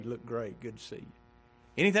You look great. Good to see you.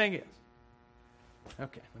 Anything else?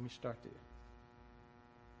 Okay, let me start this.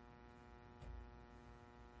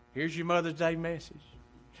 Here's your Mother's Day message.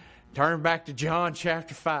 Turn back to John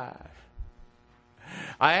chapter 5.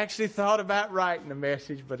 I actually thought about writing a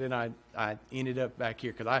message, but then I ended up back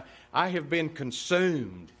here because I have been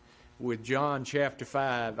consumed with John chapter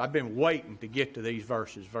 5. I've been waiting to get to these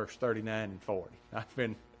verses, verse 39 and 40.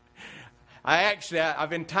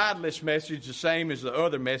 I've entitled this message the same as the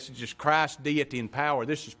other messages, Christ, Deity, and Power.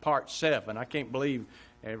 This is part 7. I can't believe,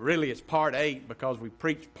 really it's part 8 because we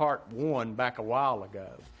preached part 1 back a while ago.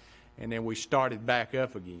 And then we started back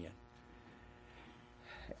up again.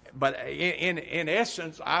 But in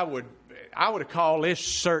essence, I would call this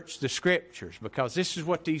search the Scriptures, because this is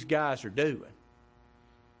what these guys are doing.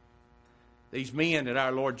 These men that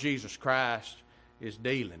our Lord Jesus Christ is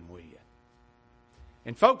dealing with.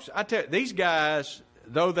 And folks, I tell you, these guys,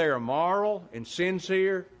 though they are moral and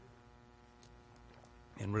sincere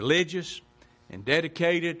and religious and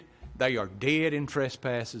dedicated, they are dead in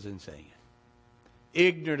trespasses and sin.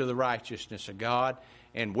 Ignorant of the righteousness of God.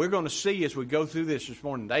 And we're going to see as we go through this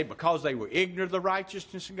morning, because they were ignorant of the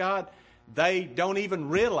righteousness of God, they don't even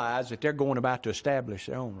realize that they're going about to establish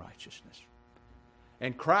their own righteousness.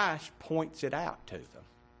 And Christ points it out to them.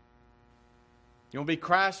 You want to be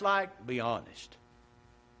Christ-like? Be honest.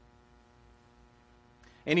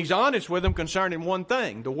 And He's honest with them concerning one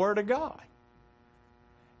thing, the Word of God.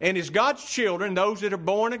 And as God's children, those that are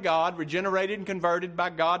born of God, regenerated and converted by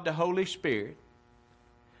God the Holy Spirit,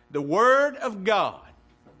 the Word of God,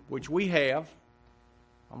 which we have,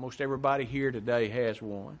 almost everybody here today has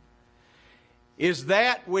one, is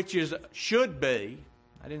that which should be,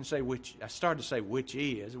 I didn't say which, I started to say which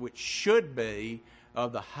should be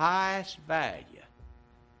of the highest value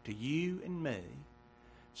to you and me,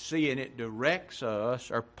 seeing it directs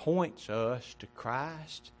us or points us to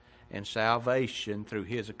Christ and salvation through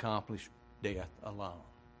His accomplished death alone.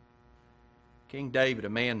 King David, a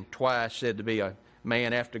man twice said to be a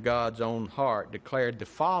man after God's own heart, declared the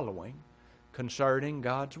following concerning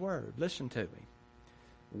God's Word. Listen to me.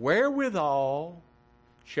 Wherewithal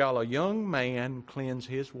shall a young man cleanse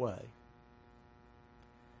his way?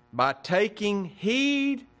 By taking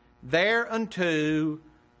heed thereunto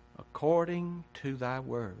according to thy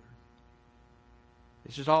word.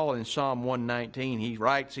 This is all in Psalm 119. He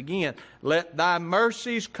writes again, let thy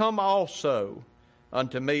mercies come also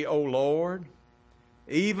unto me, O Lord,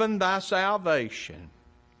 even thy salvation,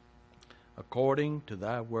 according to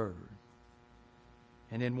thy word.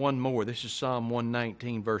 And then one more. This is Psalm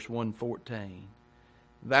 119, verse 114.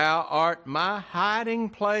 Thou art my hiding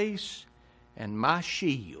place and my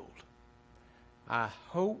shield. I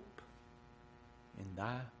hope in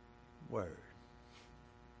thy word.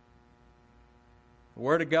 The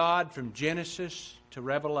Word of God from Genesis to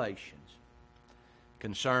Revelations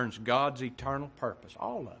concerns God's eternal purpose,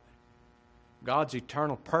 all of it. God's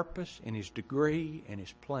eternal purpose and His degree and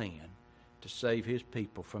His plan to save His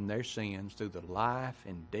people from their sins through the life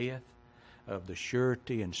and death of the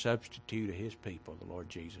surety and substitute of His people, the Lord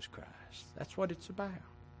Jesus Christ. That's what it's about.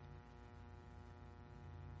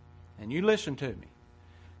 And you listen to me.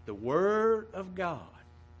 The Word of God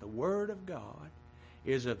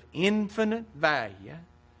is of infinite value,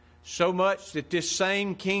 so much that this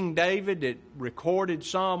same King David that recorded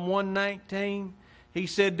Psalm 119, he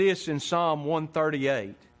said this in Psalm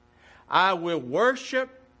 138, I will worship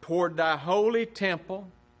toward thy holy temple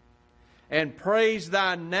and praise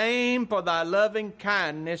thy name for thy loving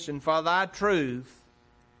kindness and for thy truth.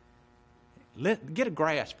 Get a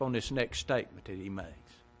grasp on this next statement that he makes.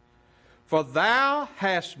 For thou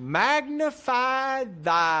hast magnified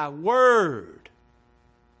thy word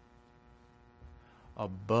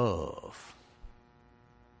above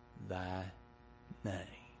thy name.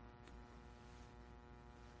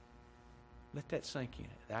 Let that sink in.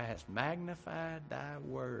 Thou hast magnified thy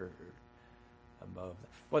word above that.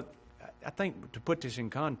 Well, I think to put this in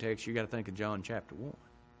context, you've got to think of John chapter 1.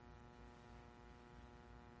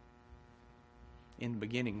 In the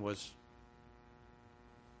beginning was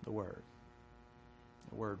the Word.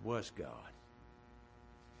 The Word was God.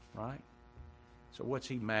 Right? So what's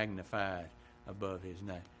He magnified above His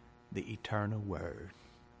name? The eternal Word,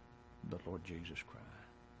 the Lord Jesus Christ.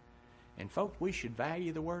 And folks, we should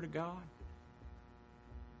value the Word of God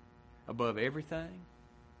above everything.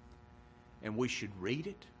 And we should read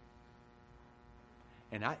it.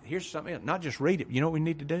 And here's something else. Not just read it. You know what we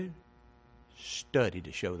need to do? Study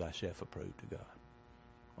to show thyself approved to God.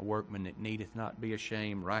 A workman that needeth not be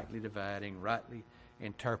ashamed, rightly dividing, rightly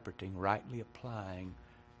interpreting, rightly applying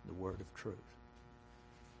the word of truth.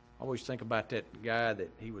 I always think about that guy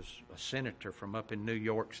that he was a senator from up in New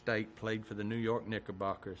York State, played for the New York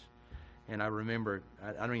Knickerbockers. And I remember,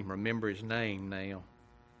 I don't even remember his name now.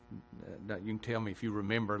 You can tell me if you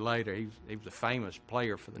remember later. He was a famous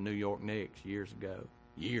player for the New York Knicks years ago.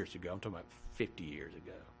 Years ago. I'm talking about 50 years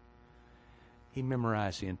ago. He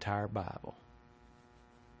memorized the entire Bible.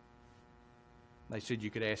 They said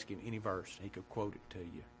you could ask him any verse. He could quote it to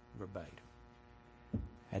you verbatim.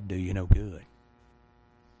 That'd do you no good.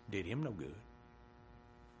 Did him no good.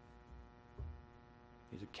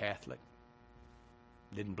 He's a Catholic.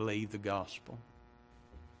 Didn't believe the gospel.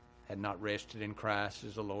 Had not rested in Christ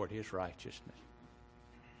as the Lord his righteousness.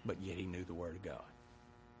 But yet he knew the Word of God.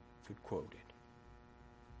 Could quote it.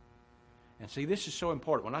 And see, this is so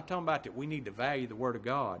important. When I talk about that we need to value the Word of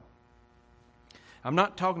God, I'm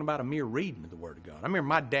not talking about a mere reading of the Word of God. I remember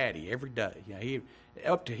my daddy every day.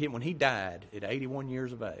 Up to him when he died at 81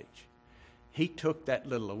 years of age, he took that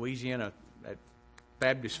little Louisiana that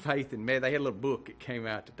Baptist Faith and they had a little book that came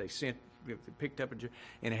out that they picked up,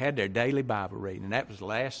 and it had their daily Bible reading. And that was the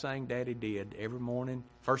last thing Daddy did every morning.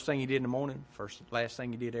 First thing he did in the morning, last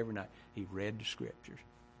thing he did every night. He read the Scriptures.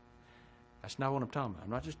 That's not what I'm talking about.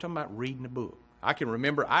 I'm not just talking about reading a book. I can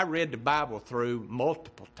remember I read the Bible through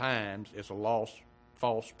multiple times as a lost,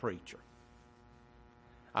 false preacher.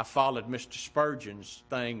 I followed Mr. Spurgeon's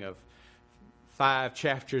thing of 5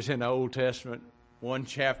 chapters in the Old Testament, 1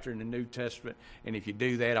 chapter in the New Testament, and if you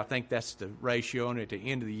do that, I think that's the ratio, and at the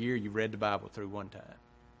end of the year, you read the Bible through one time.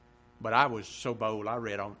 But I was so bold, I'd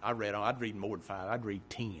read more than 5. I'd read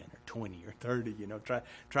 10 or 20 or 30,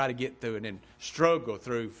 try to get through it, and then struggle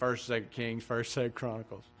through 1st, 2nd Kings, 1st, 2nd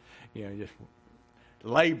Chronicles, just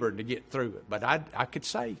labored to get through it. But I could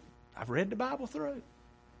say, I've read the Bible through.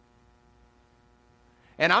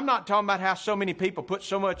 And I'm not talking about how so many people put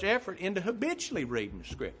so much effort into habitually reading the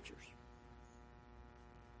Scriptures.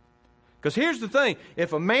 Because here's the thing.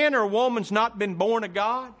 If a man or a woman's not been born of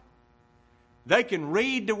God, they can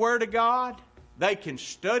read the Word of God, they can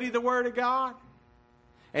study the Word of God,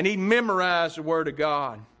 and even memorize the Word of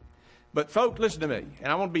God. But folks, listen to me,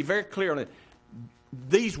 and I want to be very clear on it.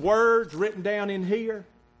 These words written down in here,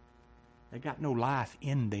 they got no life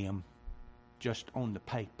in them just on the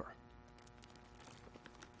paper.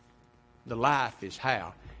 The life is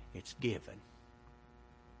how it's given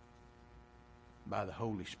by the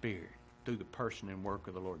Holy Spirit through the person and work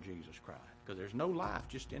of the Lord Jesus Christ. Because there's no life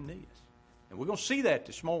just in this. And we're going to see that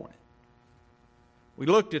this morning. We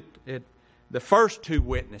looked at the first 2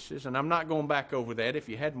 witnesses, and I'm not going back over that. If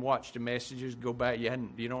you hadn't watched the messages, go back. You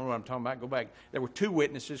don't know what I'm talking about, go back. There were 2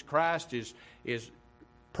 witnesses. Christ is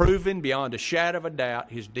proven beyond a shadow of a doubt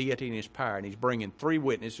his deity and his power. And he's bringing 3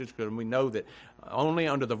 witnesses, because we know that only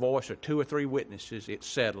under the voice of 2 or 3 witnesses it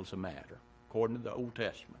settles a matter, according to the Old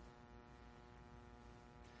Testament.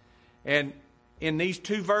 And in these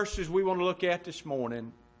 2 verses we want to look at this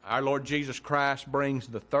morning, our Lord Jesus Christ brings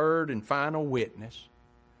the 3rd and final witness,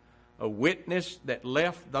 a witness that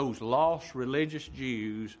left those lost religious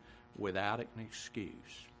Jews without an excuse.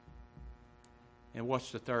 And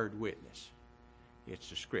what's the 3rd witness? It's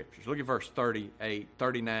the Scriptures. Look at verse 38,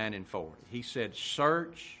 39, and 40. He said,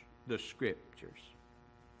 "Search the Scriptures,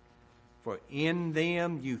 for in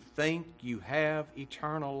them you think you have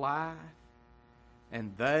eternal life,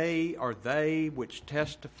 and they are they which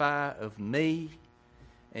testify of me,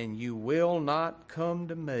 and you will not come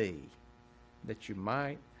to me that you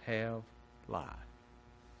might have life."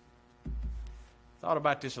 Thought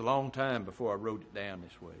about this a long time before I wrote it down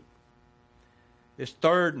this week. This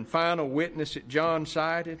 3rd and final witness that John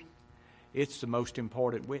cited, it's the most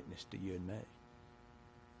important witness to you and me.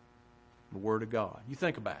 The Word of God. You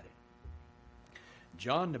think about it.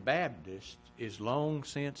 John the Baptist is long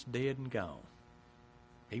since dead and gone.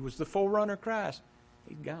 He was the forerunner of Christ.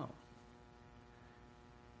 He's gone.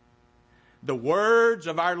 The words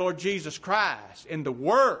of our Lord Jesus Christ and the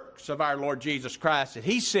works of our Lord Jesus Christ that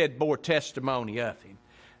He said bore testimony of Him,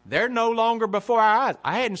 they're no longer before our eyes.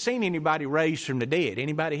 I hadn't seen anybody raised from the dead.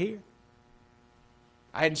 Anybody here?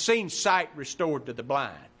 I hadn't seen sight restored to the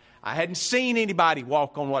blind. I hadn't seen anybody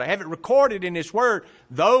walk on water. I haven't recorded in His Word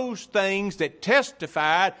those things that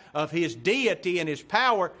testified of His deity and His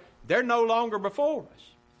power. They're no longer before us.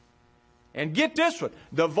 And get this one.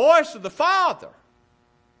 The voice of the Father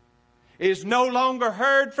is no longer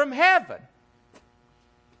heard from heaven.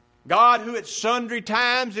 God, who at sundry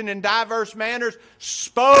times and in diverse manners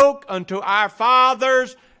spoke unto our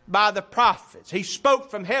fathers by the prophets. He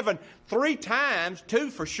spoke from heaven 3 times,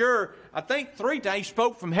 2 for sure. I think 3 times He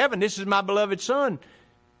spoke from heaven. "This is my beloved Son,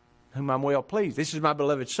 whom I'm well pleased. This is my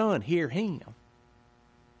beloved Son, hear Him."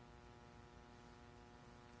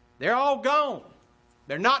 They're all gone.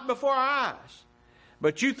 They're not before our eyes.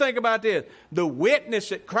 But you think about this. The witness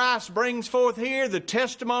that Christ brings forth here, the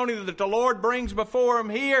testimony that the Lord brings before Him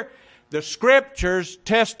here, the Scriptures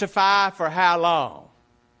testify for how long?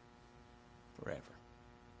 Forever.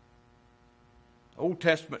 Old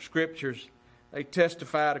Testament Scriptures, they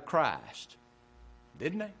testify to Christ,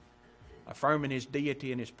 didn't they? Affirming His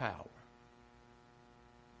deity and His power.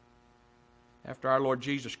 After our Lord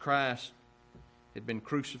Jesus Christ had been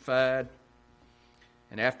crucified,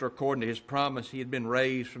 and after, according to His promise, He had been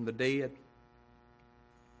raised from the dead,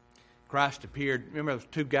 Christ appeared. Remember those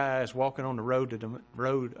two guys walking on the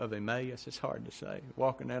road of Emmaus? It's hard to say.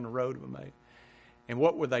 Walking down the road of Emmaus. And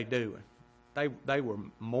what were they doing? They were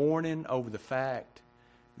mourning over the fact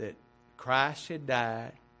that Christ had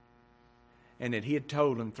died and that He had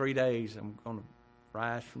told them 3 days, I'm going to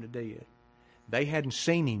rise from the dead. They hadn't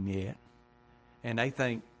seen Him yet, and they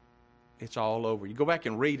think it's all over. You go back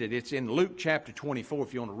and read it. It's in Luke chapter 24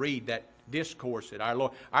 if you want to read that discourse that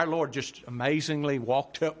our Lord just amazingly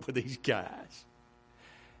walked up with these guys.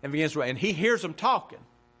 And begins to, and He hears them talking.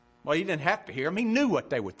 Well, He didn't have to hear them. He knew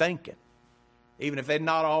what they were thinking, even if they had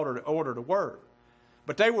not ordered a word.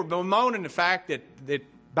 But they were bemoaning the fact that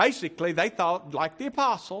basically they thought, like the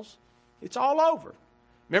apostles, it's all over.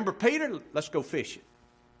 Remember Peter? Let's go fishing.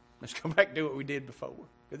 Let's go back and do what we did before.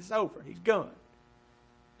 Because it's over. He's gone.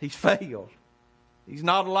 He's failed. He's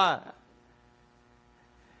not alive.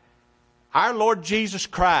 Our Lord Jesus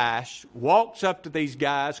Christ walks up to these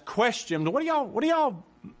guys, questions them, what are y'all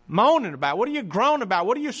moaning about? What are you groaning about?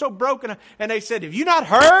 What are you so broken? And they said, have you not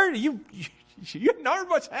heard? You heard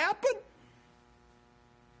what's happened?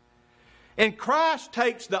 And Christ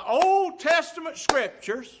takes the Old Testament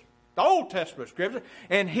Scriptures,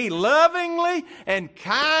 and He lovingly and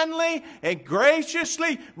kindly and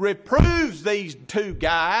graciously reproves these two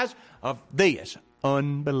guys of this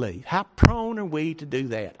unbelief. How prone are we to do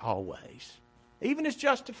that always? Even as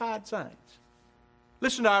justified saints.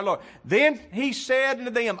 Listen to our Lord. Then He said unto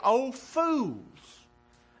them, O fools,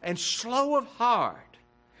 and slow of heart,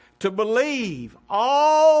 to believe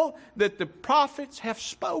all that the prophets have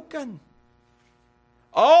spoken.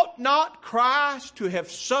 Ought not Christ to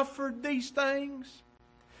have suffered these things,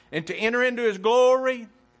 and to enter into His glory?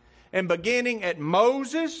 And beginning at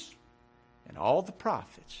Moses and all the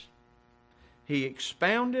prophets, He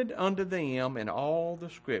expounded unto them in all the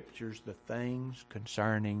Scriptures the things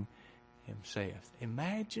concerning Himself.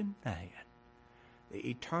 Imagine that. The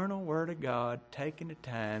eternal Word of God taking the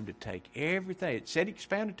time to take everything. It said He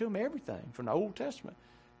expounded to them everything from the Old Testament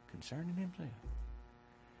concerning Himself.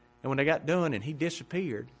 And when they got done and He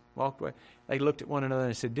disappeared, walked away, they looked at one another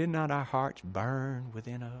and said, did not our hearts burn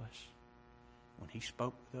within us when He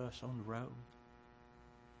spoke with us on the road?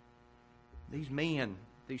 These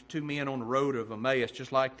two men on the road of Emmaus,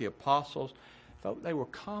 just like the apostles, folk, they were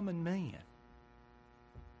common men.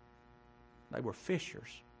 They were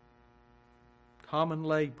fishers, common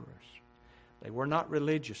laborers. They were not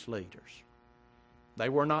religious leaders. They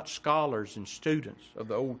were not scholars and students of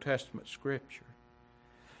the Old Testament Scripture.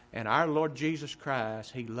 And our Lord Jesus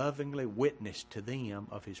Christ, He lovingly witnessed to them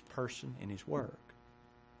of His person and His work.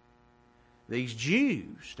 These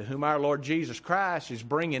Jews, to whom our Lord Jesus Christ is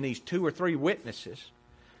bringing these 2 or 3 witnesses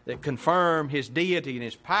that confirm His deity and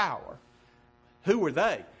His power, who were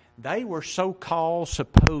they? They were so-called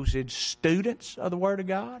supposed students of the Word of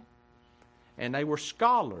God, and they were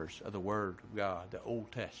scholars of the Word of God, the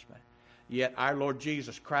Old Testament. Yet our Lord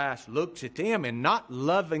Jesus Christ looks at them and not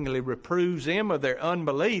lovingly reproves them of their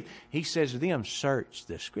unbelief. He says to them, search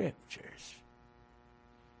the Scriptures,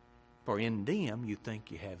 for in them you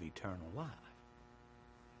think you have eternal life.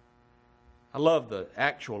 I love the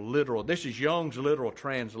actual literal. This is Young's literal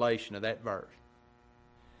translation of that verse.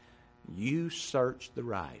 You search the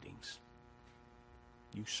writings.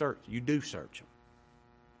 You do search them.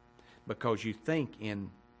 Because you think in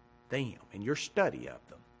them, in your study of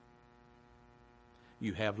them,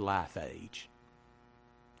 you have life age.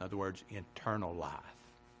 In other words, eternal life.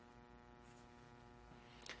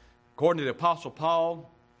 According to the Apostle Paul,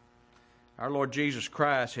 our Lord Jesus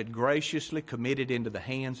Christ had graciously committed into the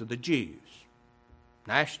hands of the Jews,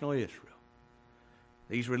 national Israel,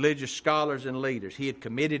 these religious scholars and leaders, He had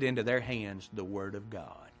committed into their hands the Word of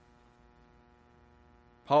God.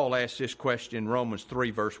 Paul asks this question in Romans 3,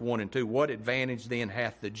 verse 1 and 2. What advantage then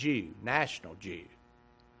hath the Jew, national Jew?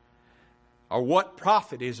 Or what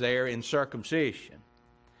profit is there in circumcision?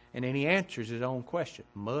 And then he answers his own question.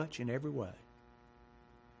 Much in every way.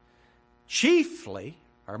 Chiefly,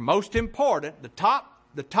 or most important, the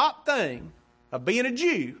top thing of being a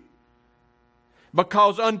Jew,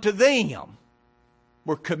 because unto them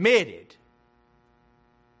were committed.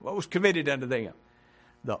 What was committed unto them?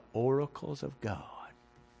 The oracles of God.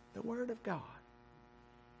 The Word of God.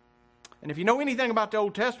 And if you know anything about the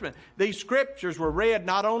Old Testament, these scriptures were read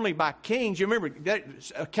not only by kings. You remember, that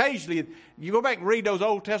occasionally, you go back and read those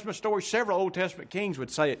Old Testament stories, several Old Testament kings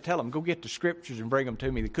would say it, tell them, go get the scriptures and bring them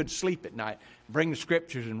to me. They couldn't sleep at night. Bring the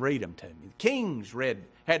scriptures and read them to me. The kings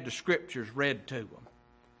had the scriptures read to them.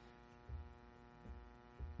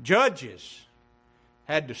 Judges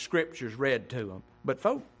had the scriptures read to them. But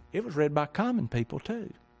folks, it was read by common people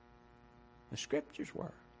too. The scriptures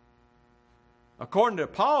were. According to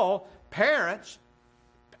Paul, parents,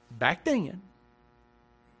 back then,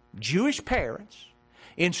 Jewish parents,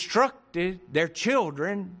 instructed their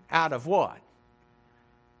children out of what?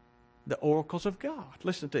 The oracles of God.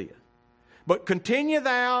 Listen to you. But continue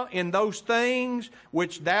thou in those things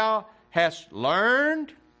which thou hast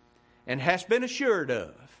learned and hast been assured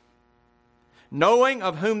of, knowing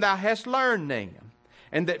of whom thou hast learned them,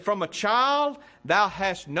 and that from a child thou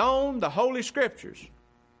hast known the Holy Scriptures,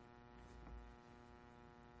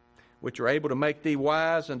 which are able to make thee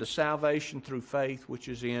wise unto salvation through faith which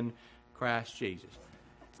is in Christ Jesus.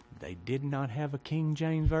 They did not have a King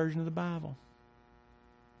James Version of the Bible.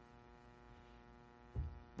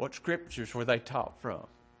 What scriptures were they taught from?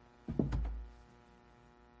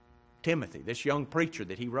 Timothy, this young preacher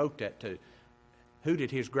that he wrote that to. Who did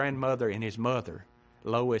his grandmother and his mother,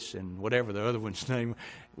 Lois and whatever the other one's name,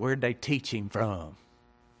 where did they teach him from?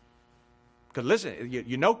 Because listen,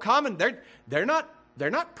 you know, they're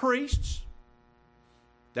not priests.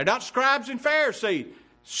 They're not scribes and Pharisees.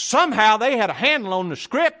 Somehow they had a handle on the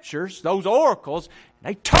scriptures, those oracles.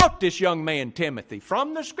 And they taught this young man, Timothy,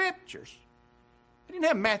 from the scriptures. They didn't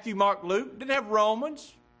have Matthew, Mark, Luke. Didn't have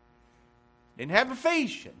Romans. Didn't have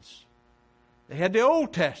Ephesians. They had the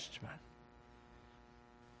Old Testament.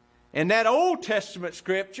 And that Old Testament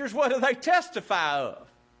scriptures, what do they testify of?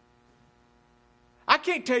 I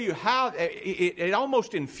can't tell you how, it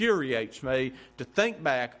almost infuriates me to think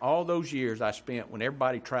back all those years I spent when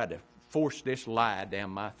everybody tried to force this lie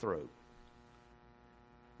down my throat.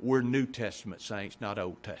 We're New Testament saints, not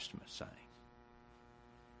Old Testament saints.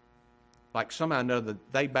 Like somehow or another,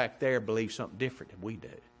 they back there believe something different than we do.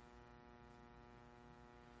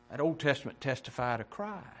 That Old Testament testified of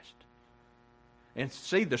Christ. And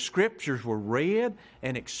see, the scriptures were read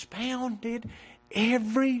and expounded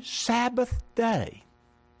every Sabbath day.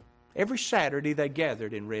 Every Saturday they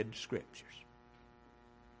gathered and read the scriptures.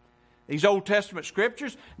 These Old Testament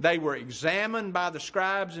scriptures, they were examined by the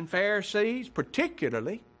scribes and Pharisees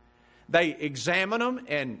particularly. They examined them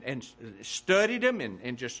and studied them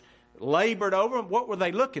and just labored over them. What were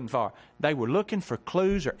they looking for? They were looking for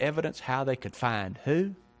clues or evidence how they could find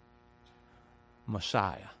who?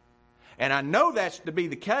 Messiah. And I know that's to be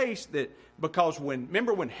the case because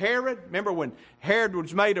remember when Herod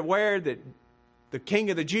was made aware that the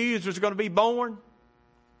King of the Jews was going to be born?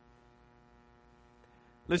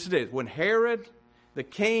 Listen to this. When Herod, the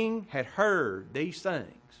king, had heard these things,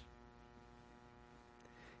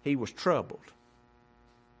 he was troubled,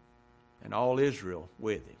 and all Israel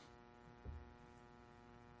with him.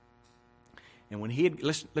 And when he had,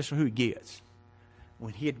 listen who he gets.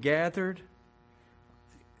 When he had gathered,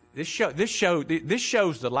 this shows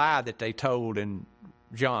the lie that they told in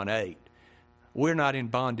John 8. We're not in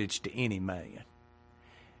bondage to any man.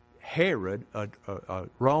 Herod, a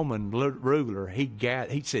Roman ruler, he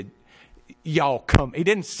said, y'all come. He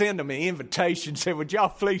didn't send them an invitation, said, would y'all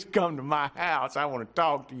please come to my house? I want to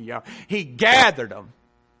talk to y'all. He gathered them.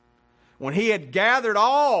 When he had gathered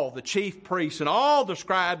all the chief priests and all the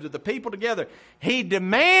scribes of the people together, he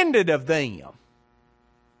demanded of them,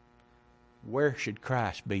 where should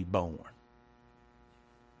Christ be born?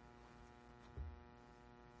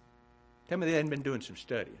 Tell me they hadn't been doing some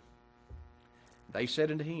studying. They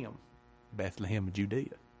said unto him, Bethlehem of Judea.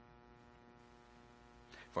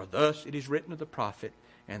 For thus it is written of the prophet,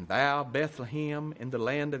 and thou, Bethlehem, in the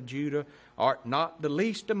land of Judah, art not the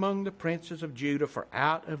least among the princes of Judah, for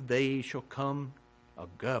out of thee shall come a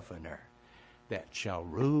governor that shall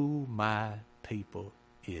rule my people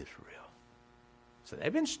Israel. So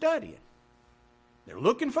they've been studying. They're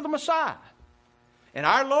looking for the Messiah. And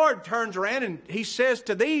our Lord turns around and he says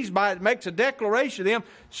to these, makes a declaration to them,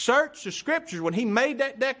 search the Scriptures. When he made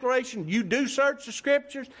that declaration, you do search the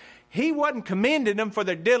Scriptures, he wasn't commending them for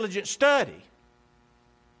their diligent study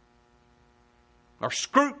or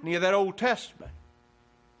scrutiny of that Old Testament.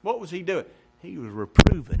 What was he doing? He was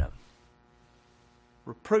reproving them.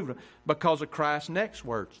 Reproving them because of Christ's next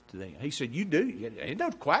words to them. He said, you do. It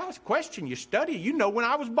don't question. You study. You know when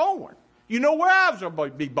I was born. You know where I was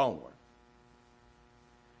going to be born.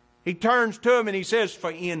 He turns to them and he says,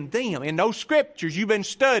 for in them, in those scriptures you've been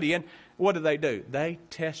studying, what do? They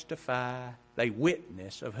testify, they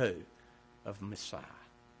witness of who? Of Messiah,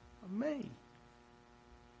 of me.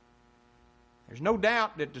 There's no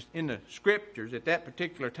doubt that in the Scriptures at that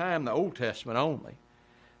particular time, the Old Testament only,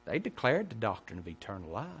 they declared the doctrine of eternal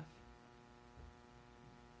life.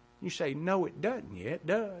 You say, no, it doesn't. Yeah, it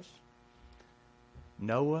does.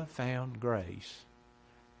 Noah found grace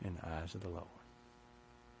in the eyes of the Lord.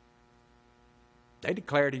 They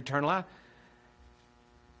declared eternal life.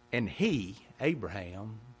 And he,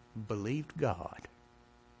 Abraham, believed God.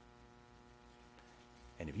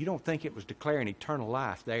 And if you don't think it was declaring eternal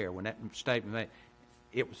life there when that statement made,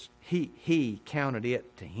 it was he counted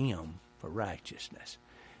it to him for righteousness.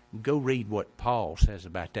 Go read what Paul says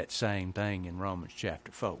about that same thing in Romans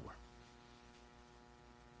chapter 4.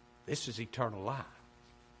 This is eternal life.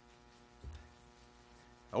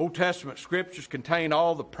 The Old Testament Scriptures contain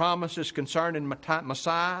all the promises concerning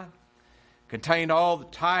Messiah, contained all the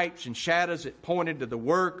types and shadows that pointed to the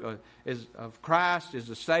work of Christ as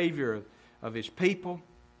the Savior of His people.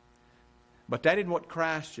 But that isn't what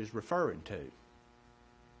Christ is referring to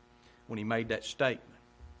when He made that statement.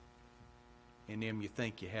 In them you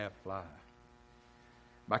think you have life.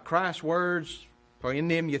 By Christ's words, for in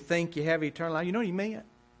them you think you have eternal life, you know what He meant?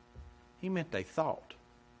 He meant they thought.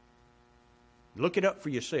 Look it up for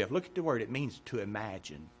yourself. Look at the word. It means to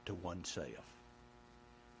imagine to oneself.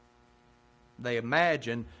 They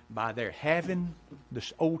imagine by their having the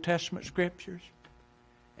Old Testament Scriptures,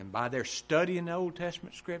 and by their studying the Old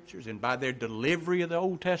Testament Scriptures, and by their delivery of the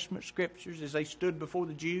Old Testament Scriptures as they stood before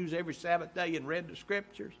the Jews every Sabbath day and read the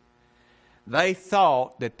Scriptures, they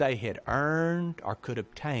thought that they had earned or could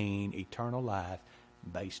obtain eternal life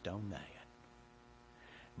based on that.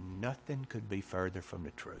 Nothing could be further from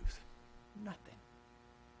the truth. Nothing.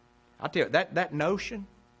 I'll tell you, that notion,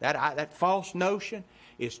 that false notion,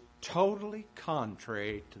 is totally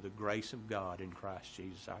contrary to the grace of God in Christ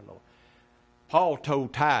Jesus our Lord. Paul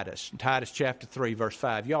told Titus, in Titus chapter 3, verse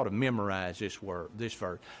 5, you ought to memorize this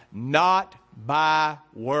verse. Not by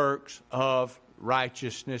works of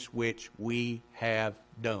righteousness which we have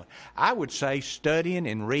done. I would say studying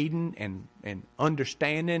and reading and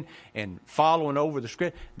understanding and following over the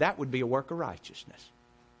Script, that would be a work of righteousness.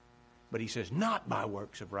 But he says, not by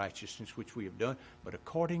works of righteousness which we have done, but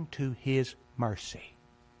according to His mercy.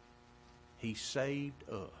 He saved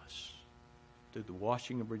us through the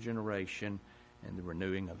washing of regeneration and the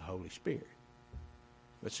renewing of the Holy Spirit.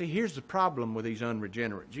 But see, here's the problem with these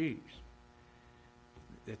unregenerate Jews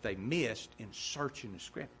that they missed in searching the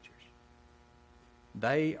Scriptures.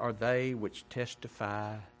 They are they which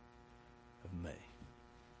testify of me.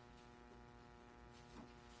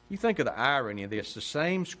 You think of the irony of this. The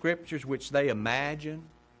same Scriptures which they imagine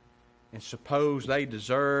and suppose they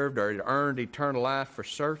deserved or had earned eternal life for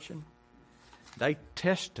searching, they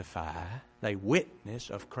testify, they witness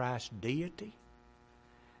of Christ's deity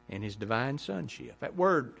and His divine sonship. That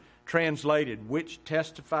word translated which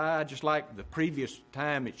testify, just like the previous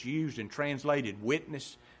time it's used and translated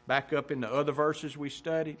witness back up in the other verses we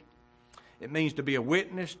studied. It means to be a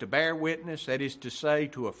witness, to bear witness, that is to say,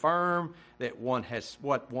 to affirm that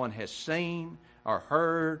what one has seen or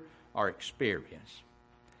heard or experienced,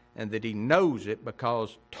 and that he knows it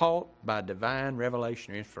because taught by divine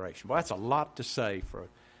revelation or inspiration. Well, that's a lot to say for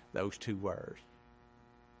those two words.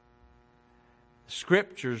 The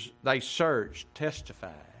Scriptures they searched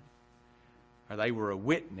testified, or they were a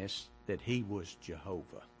witness that He was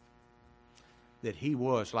Jehovah, that He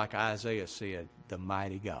was, like Isaiah said, the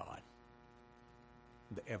mighty God,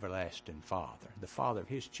 the everlasting Father, the Father of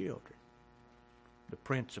His children, the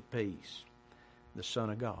Prince of Peace, the Son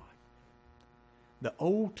of God. The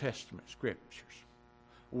Old Testament Scriptures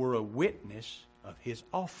were a witness of His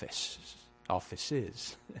offices.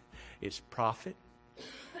 It's prophet,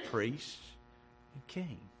 priest, and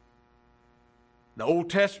king. The Old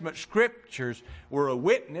Testament Scriptures were a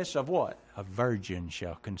witness of what? A virgin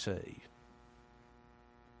shall conceive.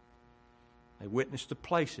 They witnessed the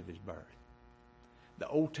place of His birth. The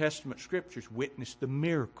Old Testament Scriptures witnessed the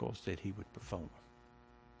miracles that He would perform.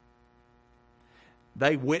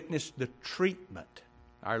 They witnessed the treatment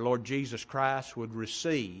our Lord Jesus Christ would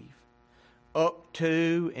receive up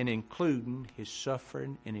to and including His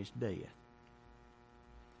suffering and His death.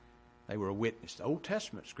 They were a witness. The Old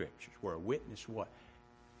Testament Scriptures were a witness of what?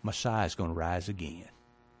 Messiah is going to rise again.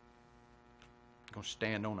 He's going to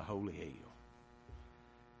stand on a holy hill.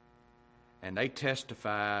 And they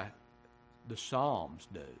testify, the Psalms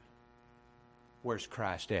do. Where's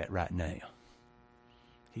Christ at right now?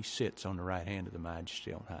 He sits on the right hand of the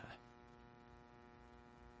Majesty on high.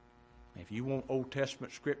 If you want Old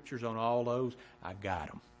Testament Scriptures on all those, I got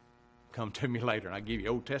them. Come to me later, and I'll give you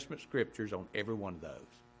Old Testament scriptures on every one of those.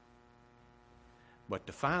 But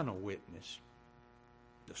the final witness,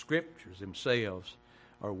 the scriptures themselves,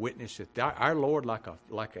 are witness that our Lord,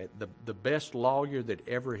 the best lawyer that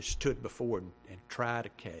ever has stood before and tried a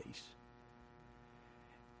case,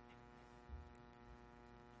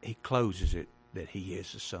 He closes it that He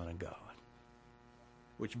is the Son of God.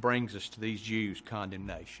 Which brings us to these Jews'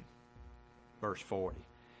 condemnation. Verse 40.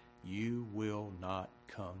 You will not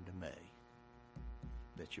come to me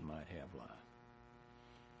that you might have life.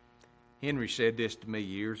 Henry said this to me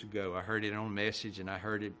years ago. I heard it on a message, and I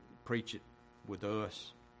heard him preach it with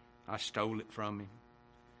us. I stole it from him,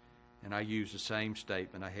 and I use the same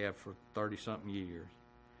statement I have for 30-something years.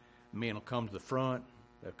 Men will come to the front.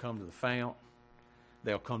 They'll come to the fount.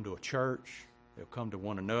 They'll come to a church. They'll come to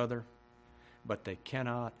one another. But they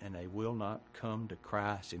cannot and they will not come to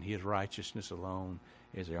Christ and His righteousness alone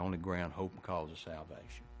as their only ground, hope, and cause of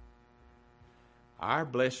salvation. Our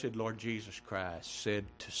blessed Lord Jesus Christ said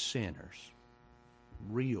to sinners,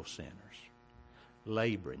 real sinners,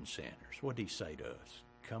 laboring sinners, what did He say to us?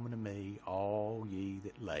 Come unto me, all ye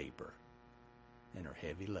that labor and are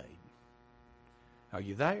heavy laden. Are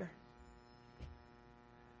you there?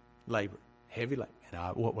 Labor, heavy laden.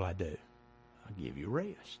 And what will I do? I'll give you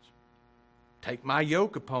rest. Take my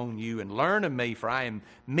yoke upon you and learn of me, for I am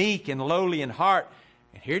meek and lowly in heart.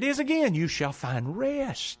 And here it is again, you shall find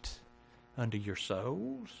rest unto your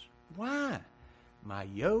souls. Why? My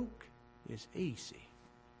yoke is easy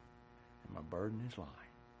and my burden is light.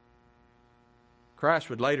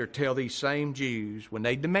 Christ would later tell these same Jews, when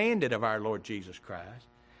they demanded of our Lord Jesus Christ,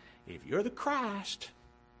 if you're the Christ,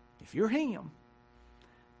 if you're Him,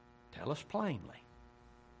 tell us plainly.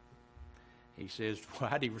 He says,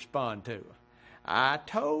 why did He respond to her? I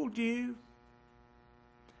told you,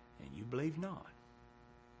 and you believe not.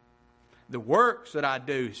 The works that I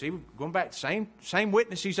do, see, going back, same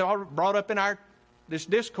witness He's brought up in this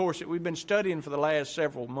discourse that we've been studying for the last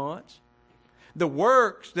several months. The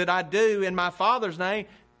works that I do in my Father's name,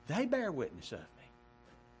 they bear witness of me.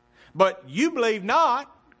 But you believe not,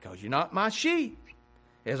 because you're not my sheep.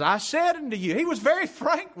 As I said unto you, He was very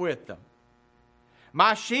frank with them.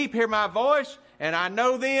 My sheep hear my voice, and I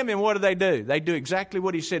know them, and what do? They do exactly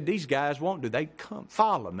what He said these guys won't do. They come,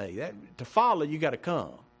 follow me. To follow, you got to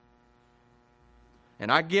come. And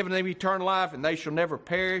I've given them eternal life, and they shall never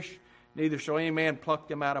perish, neither shall any man pluck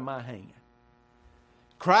them out of my hand.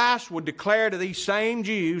 Christ would declare to these same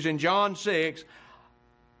Jews in John 6,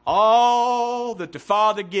 all that the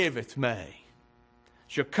Father giveth me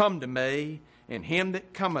shall come to me, and him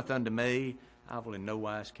that cometh unto me I will in no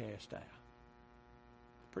wise cast out.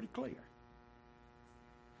 Pretty clear.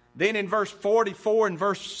 Then in verse 44 and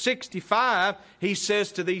verse 65, He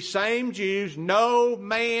says to these same Jews, no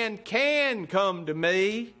man can come to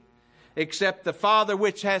me except the Father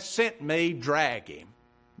which hath sent me drag him,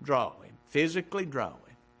 draw him, physically draw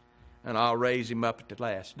him, and I'll raise him up at the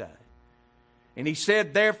last day. And He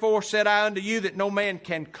said, therefore said I unto you that no man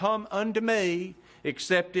can come unto me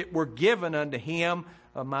except it were given unto him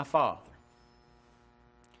of my Father.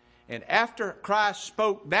 And after Christ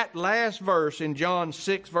spoke that last verse in John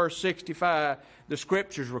 6, verse 65, the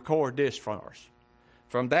Scriptures record this for us.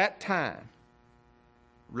 From that time,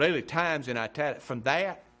 really times in italics, from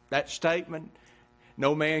that statement,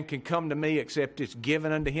 no man can come to me except it's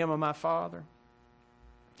given unto him of my Father,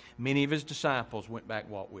 many of His disciples went back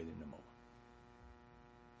and walked with Him no more.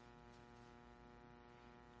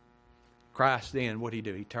 Christ then, what did He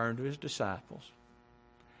do? He turned to His disciples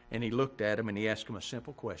and He looked at them and He asked them a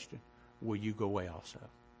simple question. Will you go away also?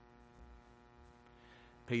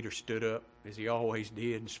 Peter stood up, as he always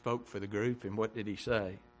did, and spoke for the group. And what did he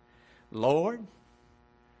say? Lord,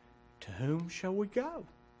 to whom shall we go?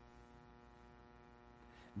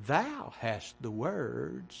 Thou hast the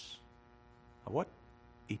words of what?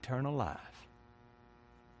 Eternal life.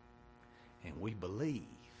 And we believe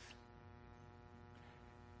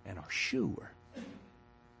and are sure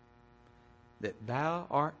that Thou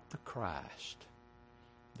art the Christ,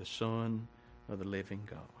 the Son of the living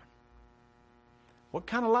God. What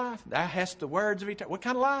kind of life? Thou hast the words of eternal. What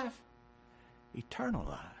kind of life? Eternal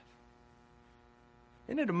life.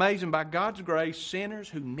 Isn't it amazing, by God's grace, sinners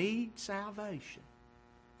who need salvation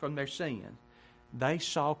from their sin, they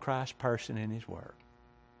saw Christ's person in His Word.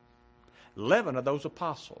 11 of those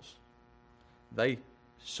apostles, they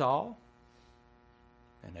saw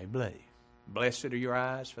and they believe. Blessed are your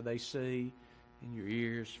eyes, for they see, and your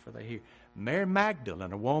ears, for they hear. Mary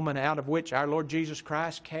Magdalene, a woman out of which our Lord Jesus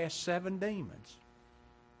Christ cast 7 demons.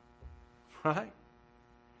 Right?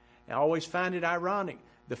 I always find it ironic.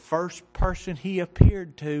 the first person he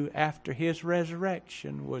appeared to after his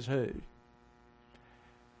resurrection was who?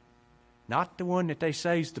 Not the one that they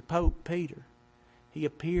say is the Pope, Peter. He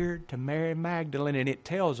appeared to Mary Magdalene, and it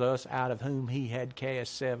tells us out of whom he had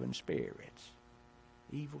cast 7 spirits,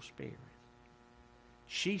 evil spirits.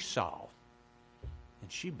 She saw, and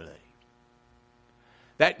she believed.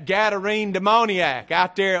 That Gadarene demoniac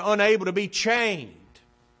out there unable to be chained,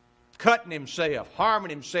 cutting himself,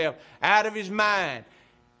 harming himself out of his mind.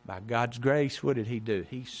 By God's grace, what did he do?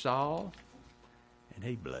 He saw and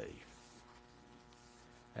he believed.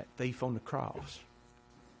 That thief on the cross,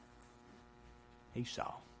 he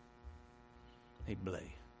saw. He believed.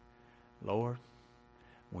 Lord,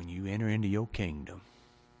 when you enter into your kingdom,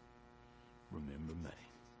 remember me.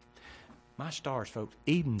 My stars, folks,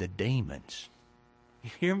 even the demons, you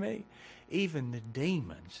hear me? Even the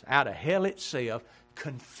demons out of hell itself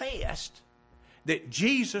confessed that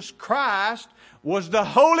Jesus Christ was the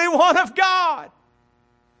Holy One of God.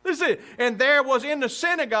 Listen, and there was in the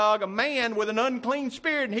synagogue a man with an unclean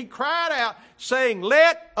spirit, and he cried out, saying,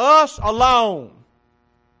 "Let us alone.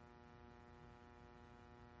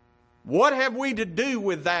 What have we to do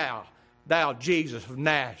with thou Jesus of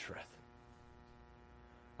Nazareth?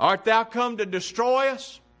 Art thou come to destroy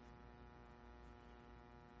us?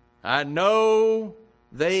 I know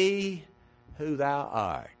thee who thou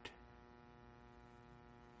art,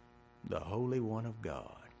 the Holy One of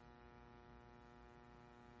God."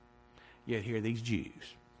 Yet here these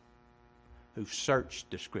Jews who've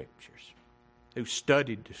searched the Scriptures, who've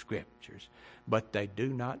studied the Scriptures, but they do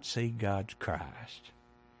not see God's Christ,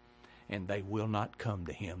 and they will not come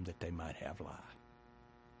to Him that they might have life.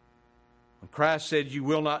 When Christ said you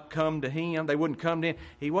will not come to Him, they wouldn't come to Him,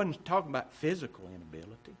 He wasn't talking about physical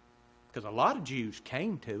inability, because a lot of Jews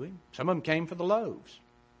came to Him. Some of them came for the loaves,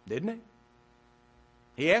 didn't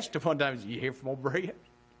they? He asked them one time, "Did you hear from more bread?"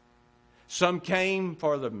 Some came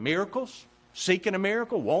for the miracles, seeking a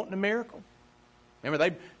miracle, wanting a miracle. Remember,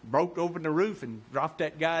 they broke open the roof and dropped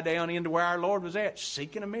that guy down into where our Lord was at,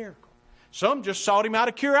 seeking a miracle. Some just sought Him out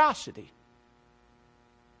of curiosity,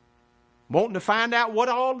 wanting to find out what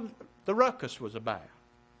all the ruckus was about.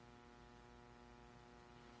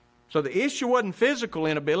 So the issue wasn't physical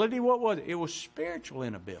inability. What was it? It was spiritual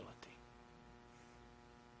inability.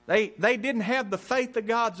 They didn't have the faith of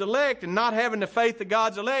God's elect, and not having the faith of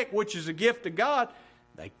God's elect, which is a gift of God,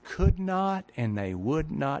 they could not and they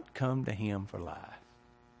would not come to Him for life.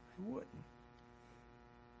 They wouldn't.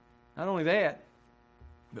 Not only that,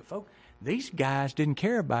 but folks, these guys didn't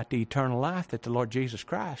care about the eternal life that the Lord Jesus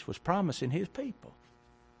Christ was promising His people.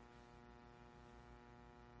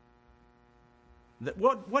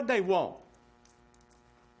 What they want?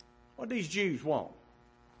 What these Jews want?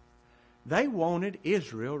 They wanted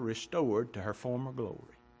Israel restored to her former glory.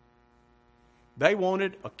 They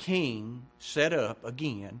wanted a king set up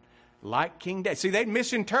again like King David. See, they'd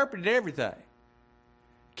misinterpreted everything.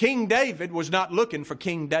 King David was not looking for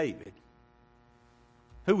King David.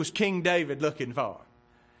 Who was King David looking for?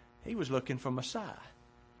 He was looking for Messiah.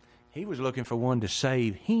 He was looking for one to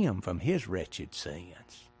save him from his wretched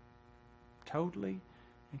sins. Totally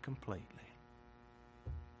and completely.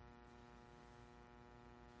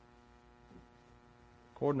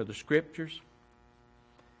 According to the Scriptures,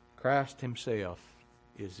 Christ Himself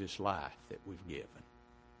is this life that we've given,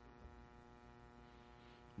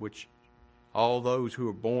 which all those who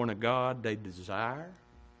are born of God, they desire.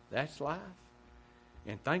 That's life.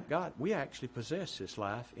 And thank God, we actually possess this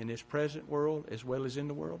life in this present world as well as in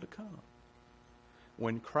the world to come.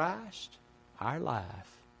 When Christ, our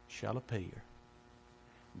life, shall appear,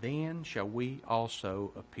 then shall we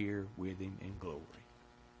also appear with Him in glory.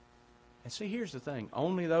 And see, here's the thing.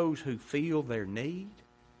 Only those who feel their need.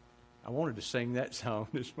 I wanted to sing that song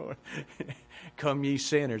this morning. Come ye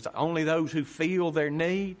sinners. Only those who feel their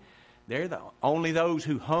need. They're the only those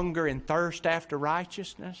who hunger and thirst after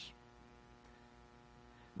righteousness.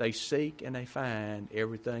 They seek and they find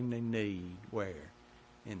everything they need. Where?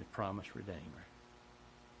 In the promised Redeemer.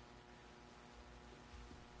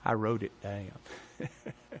 I wrote it down.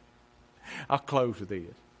 I'll close with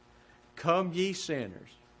this. Come ye sinners,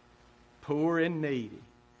 poor and needy,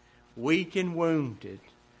 weak and wounded,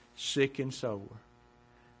 sick and sore.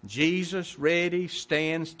 Jesus ready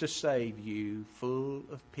stands to save you, full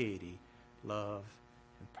of pity, love,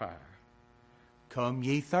 and power. Come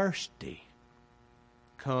ye thirsty,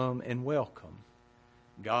 come and welcome.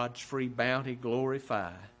 God's free bounty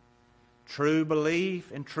glorify. True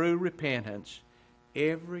belief and true repentance,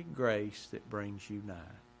 every grace that brings you nigh.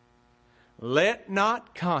 Let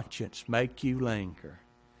not conscience make you linger,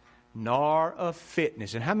 nor of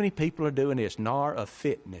fitness. And how many people are doing this? Nor of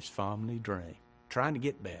fitness fondly dream. trying to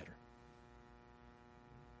get better.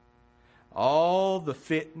 All the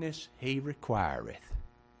fitness he requireth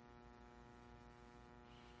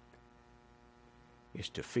is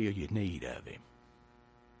to feel your need of him.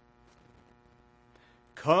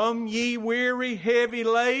 Come ye weary, heavy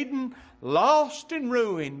laden, lost and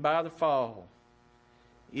ruined by the fall.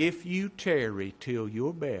 If you tarry till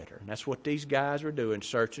you're better. And that's what these guys are doing,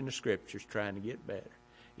 searching the Scriptures, trying to get better.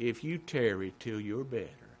 If you tarry till you're better,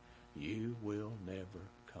 you will never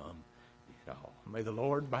come at all. May the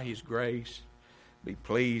Lord, by His grace, be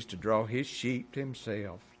pleased to draw His sheep to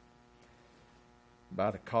Himself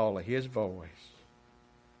by the call of His voice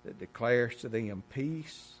that declares to them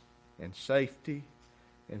peace and safety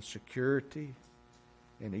and security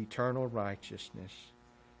and eternal righteousness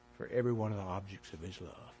for every one of the objects of His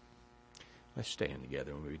love. Let's stand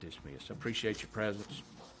together when we dismiss. I appreciate your presence.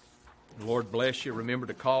 The Lord bless you. Remember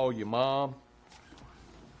to call your mom.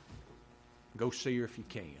 Go see her if you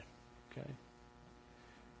can. Okay?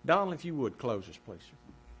 Donald, if you would, close us, please, sir.